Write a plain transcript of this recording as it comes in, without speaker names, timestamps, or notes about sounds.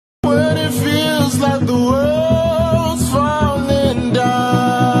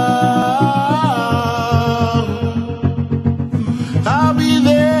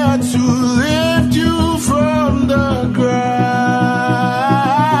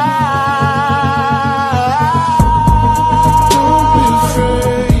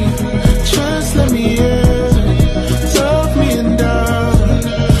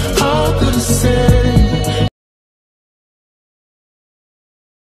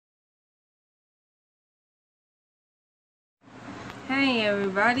Hey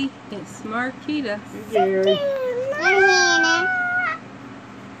everybody, it's Marquita. Gary. I'm Hannah.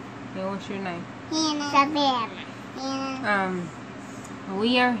 And what's your name? Hannah. Hannah.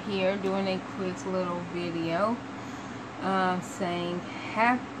 We are here doing a quick little video saying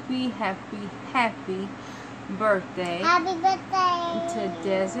happy birthday Happy birthday to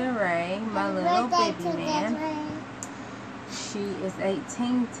Desaray, my Happy little birthday baby to man. Desaray. She is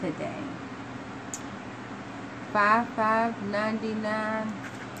 18 today. 55.99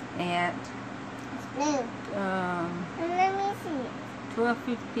 at Blue. Let me see.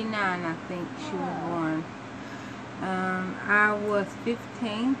 12:59, I think she was born. I was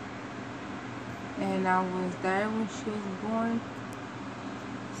 15 and I was there when she was born.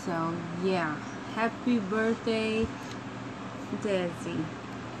 So yeah, happy birthday, Desi.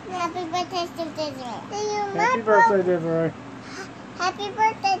 Happy birthday to Desaray. Happy birthday, Desaray. Happy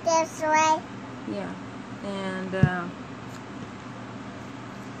birthday, Desaray. Yeah, and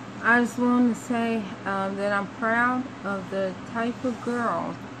I just want to say that I'm proud of the type of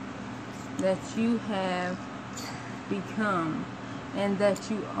girl that you have become and that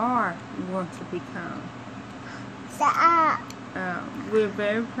you are going to become. We're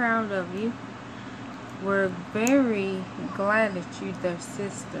very proud of you. We're very glad that you're their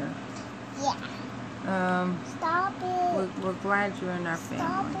sister. Yeah. Stop it. We're glad you're in our family.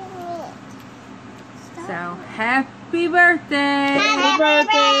 Stop it. Stop So, happy birthday! Happy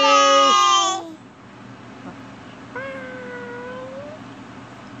birthday!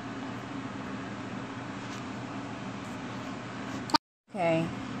 Okay,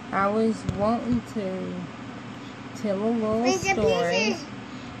 I was wanting to tell a little story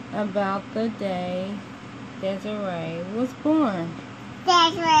about the day Desaray was born.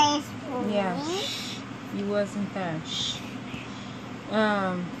 Desiray's Yeah, shh, you wasn't there. Shh.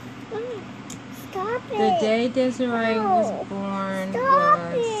 Stop it. The day Desaray was born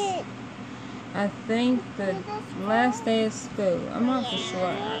was, it. I think, the last day of school. I'm not for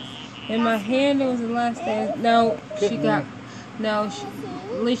sure. In my head, it was the last day.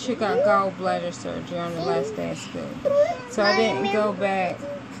 Alicia got gallbladder surgery on the last day of school. So I didn't go back.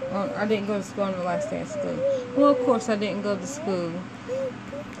 I didn't go to school on the last day of school. Well, of course, I didn't go to school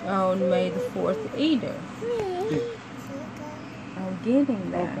on May the 4th either. I'm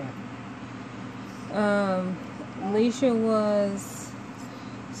getting that. Alicia was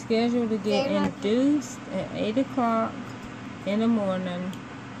scheduled to get induced at 8 o'clock in the morning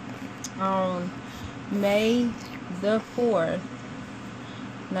on May the 4th,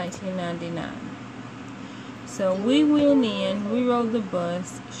 1999. So we went in, we rode the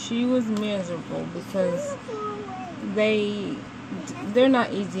bus. She was miserable because they're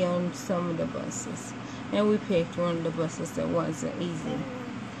not easy on some of the buses. And we picked one of the buses that wasn't easy.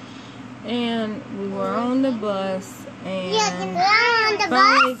 And we were on the bus and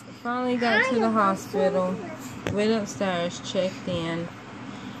finally got to the hospital, went upstairs, checked in,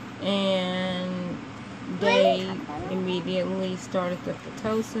 and they immediately started the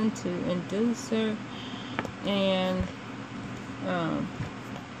Pitocin to induce her, and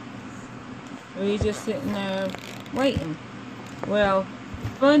we were just sitting there waiting. Well,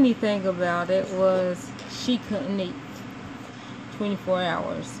 funny thing about it was she couldn't eat 24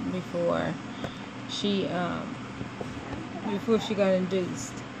 hours before she got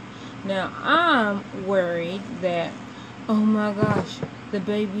induced. Now I'm worried that, oh my gosh, the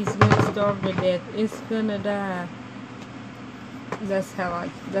baby's gonna starve to death. It's gonna die. That's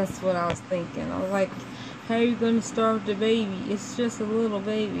what I was thinking. I was like, how are you gonna starve the baby? It's just a little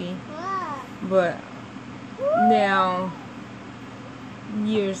baby. But now,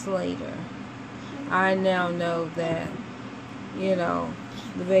 years later, I now know that, you know,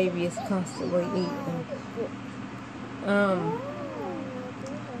 the baby is constantly eating.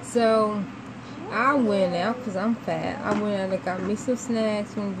 So I went out because I'm fat. I went out and got me some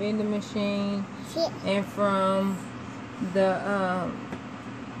snacks from the vending machine and from the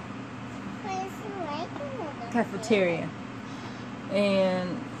cafeteria.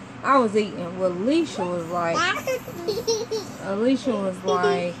 And I was eating. Well, Alicia was like,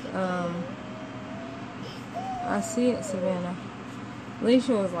 I see it, Savannah.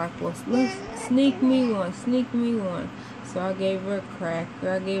 Alicia was like, well, let's sneak me one. So I gave her a cracker,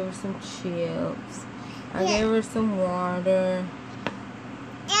 I gave her some chips, I gave her some water.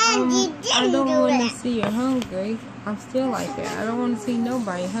 I don't want to see her hungry. I'm still like that. I don't want to see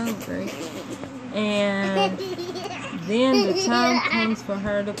nobody hungry. And then the time comes for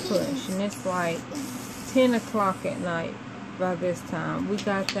her to push, and it's like 10 o'clock at night by this time. We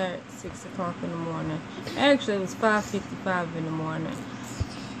got there at 6 o'clock in the morning. Actually, it was 5:55 in the morning.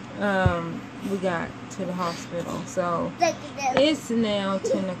 we got to the hospital. So it's now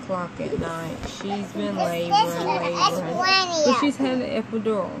 10 o'clock at night. She's been laboring, but she's had an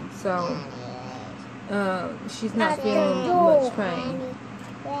epidural, so she's not feeling much pain.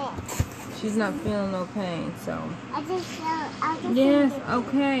 She's not feeling no pain, so yes,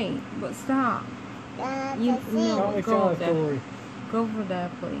 okay, but stop. You no, go over there. Go over there,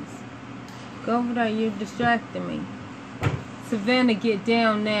 please. Go over there. You're distracting me. Savannah, get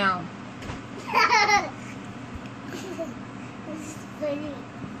down now.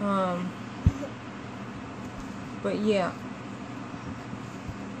 But yeah.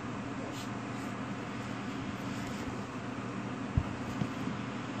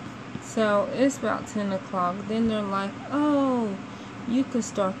 So it's about 10 o'clock. Then they're like, oh, you can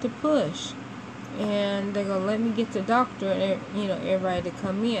start to push. And they're going to let me get the doctor and, you know, everybody to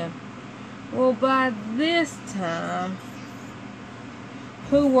come in. Well, by this time,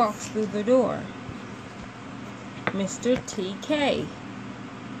 who walks through the door? Mr. TK.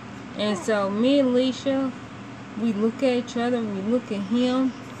 And so me and Leisha, we look at each other, we look at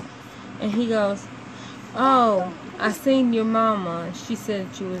him, and he goes, oh, I seen your mama. She said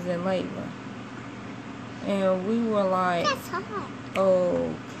she was in labor. And we were like,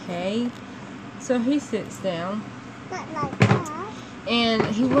 okay. So he sits down. Not like that. And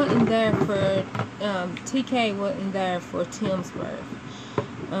he wasn't there for, TK wasn't there for Tim's birth.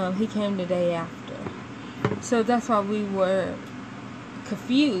 He came the day after. So that's why we were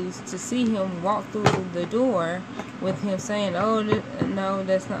confused to see him walk through the door with him saying, oh, no,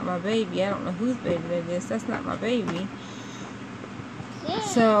 that's not my baby. I don't know whose baby that is. That's not my baby. Yeah.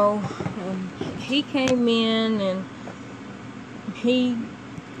 So he came in and he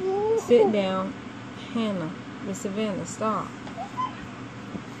sit down. Hannah, Miss Savannah, stop.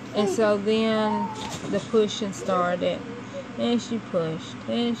 And so then the pushing started. And she pushed,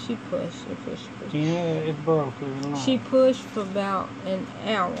 and she pushed, and pushed. Yeah, it broke. She pushed for about an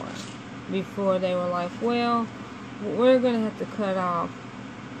hour before they were like, well, we're going to have to cut off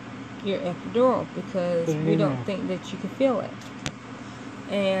your epidural because we don't think that you can feel it.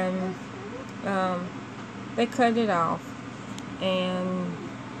 And they cut it off, and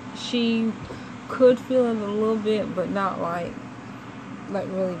she could feel it a little bit, but not like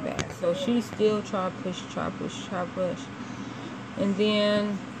really bad. So she still tried to push, try to push. And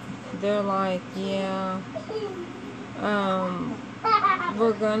then they're like, yeah,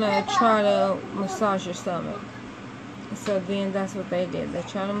 we're gonna try to massage your stomach. So then that's what they did. They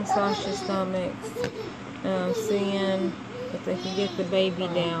tried to massage your stomach, seeing if they could get the baby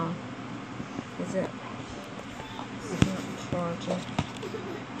down. Is it charging?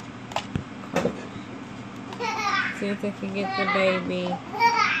 See if they can get the baby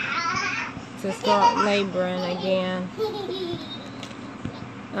to start laboring again.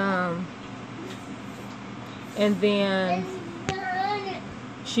 And then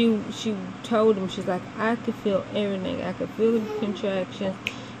she told him, she's like, I could feel everything. I could feel the contractions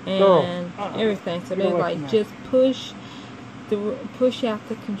and everything. So they're like, just push out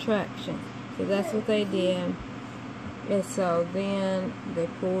the contraction. So that's what they did. And so then they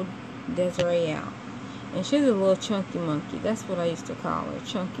pulled Desaray out. And she's a little chunky monkey. That's what I used to call her,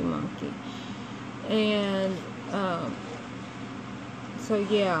 chunky monkey. And so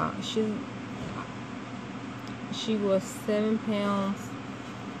yeah, she was 7 pounds.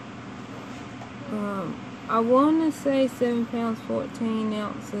 I want to say 7 pounds 14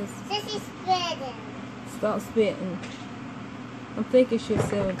 ounces. She's spitting. Stop spitting. I'm thinking she was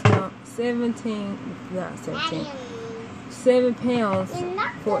 7 pounds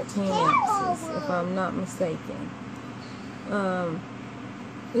 14 ounces, if I'm not mistaken.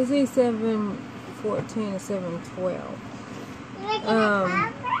 Is he 7'14" or 7'12"?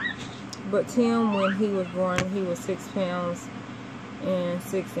 But Tim, when he was born, he was 6 pounds and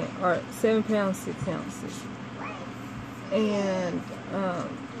 6 or 7 pounds 6 ounces. And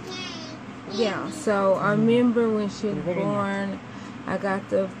yeah, so I remember when she was born, I got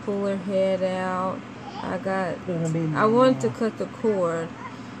to pull her head out. I wanted to cut the cord,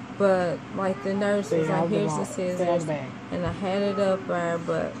 but like the nurse was like, here's the scissors, and I had it up there,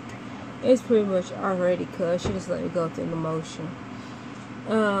 but it's pretty much already cut. She just let me go through the motion.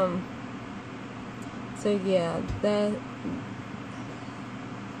 So yeah,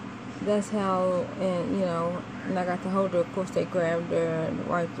 that's how, and you know, and I got to hold her. Of course, they grabbed her and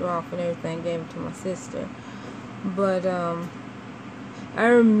wiped her off and everything, gave it to my sister. But I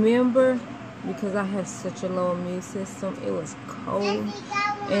remember, because I have such a low immune system, it was cold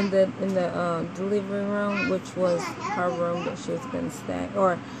in the delivery room, which was her room that she was going to stay,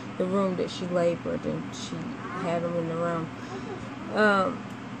 or the room that she labored, and she had them in the room.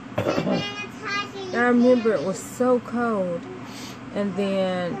 And I remember it was so cold. And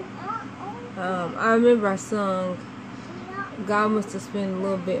then I remember I sung God Must Have Spent a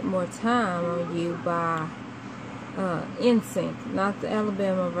Little Bit More Time on You by NSYNC, not the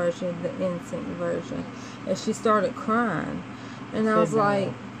Alabama version, the NSYNC version. And she started crying. And I was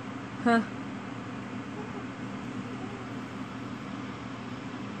like, huh?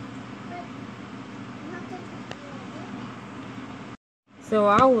 So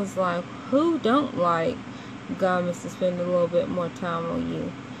I was like, who don't like God Must Have Spent a Little Bit More Time on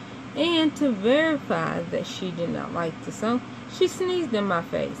You? And to verify that she did not like the song, she sneezed in my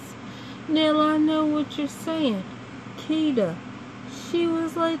face. Now I know what you're saying. Kita, she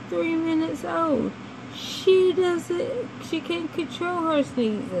was like 3 minutes old. She can't control her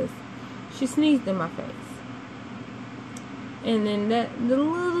sneezes. She sneezed in my face. And then the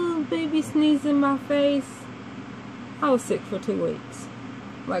little baby sneezed in my face, I was sick for 2 weeks.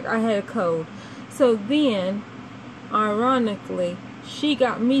 Like, I had a cold. So then, ironically, she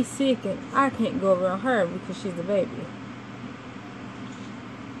got me sick and I can't go around her because she's a baby.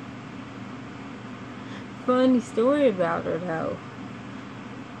 Funny story about her though.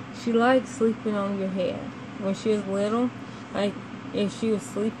 She liked sleeping on your head. When she was little, like if she was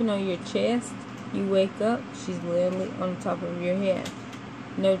sleeping on your chest, you wake up, she's literally on top of your head.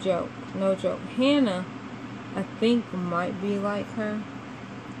 No joke. No joke. Hannah, I think, might be like her.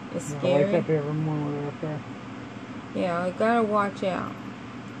 It's scary. I wake up every morning with her up there. Yeah, I gotta watch out.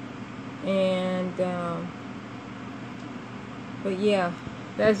 And, but yeah,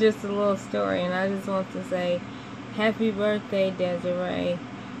 that's just a little story. And I just want to say, happy birthday, Desaray.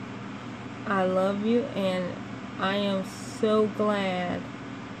 I love you, and I am so glad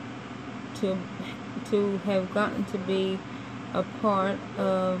to have gotten to be a part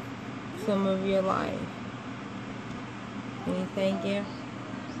of some of your life. Anything, yeah?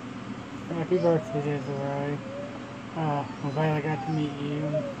 Happy birthday, Desaray. I'm glad I got to meet you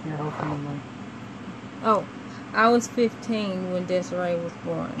and your whole family. Oh, I was 15 when Desaray was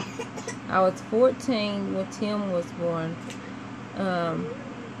born. I was 14 when Tim was born.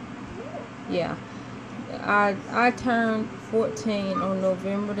 Yeah. I turned 14 on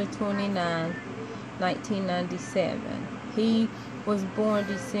November the 29th, 1997. He was born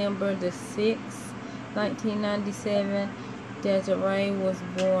December the 6th, 1997. Desaray was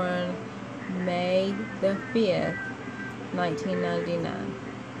born May the 5th, 1999.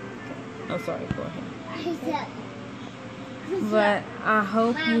 I'm sorry for him. But I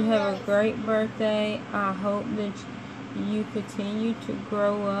hope you have a great birthday. I hope that you continue to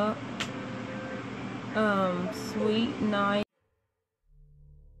grow up sweet, nice.